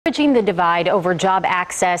Bridging the divide over job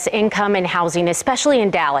access, income, and housing, especially in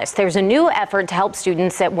Dallas. There's a new effort to help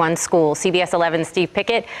students at one school. CBS 11's Steve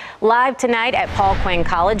Pickett live tonight at Paul Quinn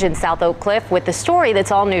College in South Oak Cliff with the story that's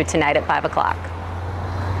all new tonight at 5 o'clock.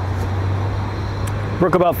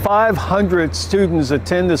 Brooke, about 500 students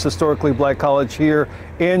attend this historically black college here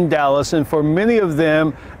in Dallas, and for many of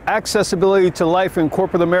them, accessibility to life in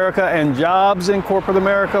corporate America and jobs in corporate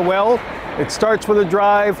America, well, it starts with a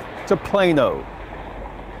drive to Plano.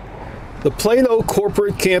 The Plano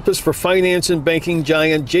corporate campus for finance and banking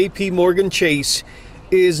giant JP Morgan Chase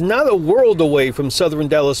is not a world away from southern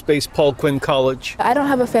Dallas-based Paul Quinn College. I don't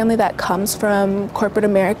have a family that comes from corporate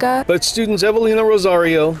America. But students Evelina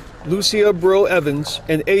Rosario, Lucia Bro Evans,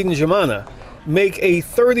 and Aiden Jamana make a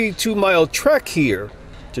 32-mile trek here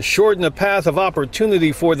to shorten a path of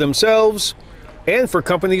opportunity for themselves and for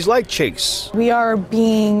companies like Chase. We are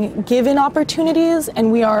being given opportunities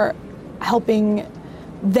and we are helping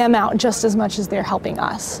them out just as much as they're helping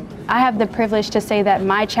us. I have the privilege to say that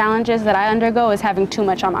my challenges that I undergo is having too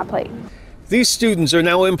much on my plate. These students are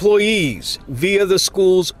now employees via the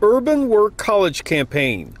school's Urban Work College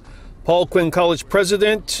campaign. Paul Quinn College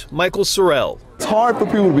President Michael Sorrell. It's hard for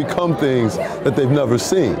people to become things that they've never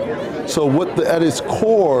seen. So at its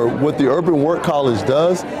core, what the Urban Work College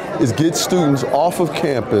does is get students off of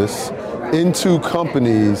campus into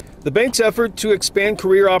companies. The bank's effort to expand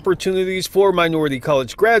career opportunities for minority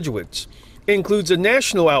college graduates includes a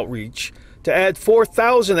national outreach to add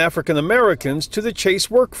 4,000 African Americans to the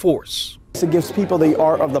Chase workforce. It gives people the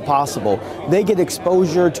art of the possible. They get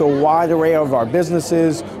exposure to a wide array of our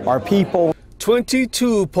businesses, our people.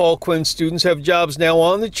 22 Paul Quinn students have jobs now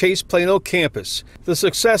on the Chase Plano campus. The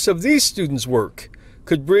success of these students' work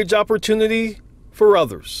could bridge opportunity for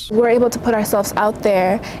others. We're able to put ourselves out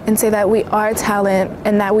there and say that we are talent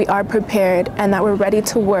and that we are prepared and that we're ready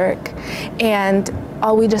to work, and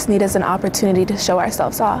all we just need is an opportunity to show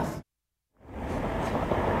ourselves off.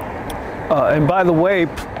 And by the way,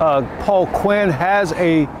 Paul Quinn has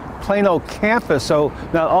a Plano campus, so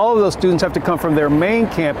not all of those students have to come from their main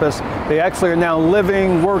campus. They actually are now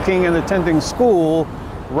living, working, and attending school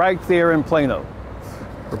right there in Plano.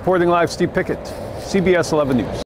 Reporting live, Steve Pickett, CBS 11 News.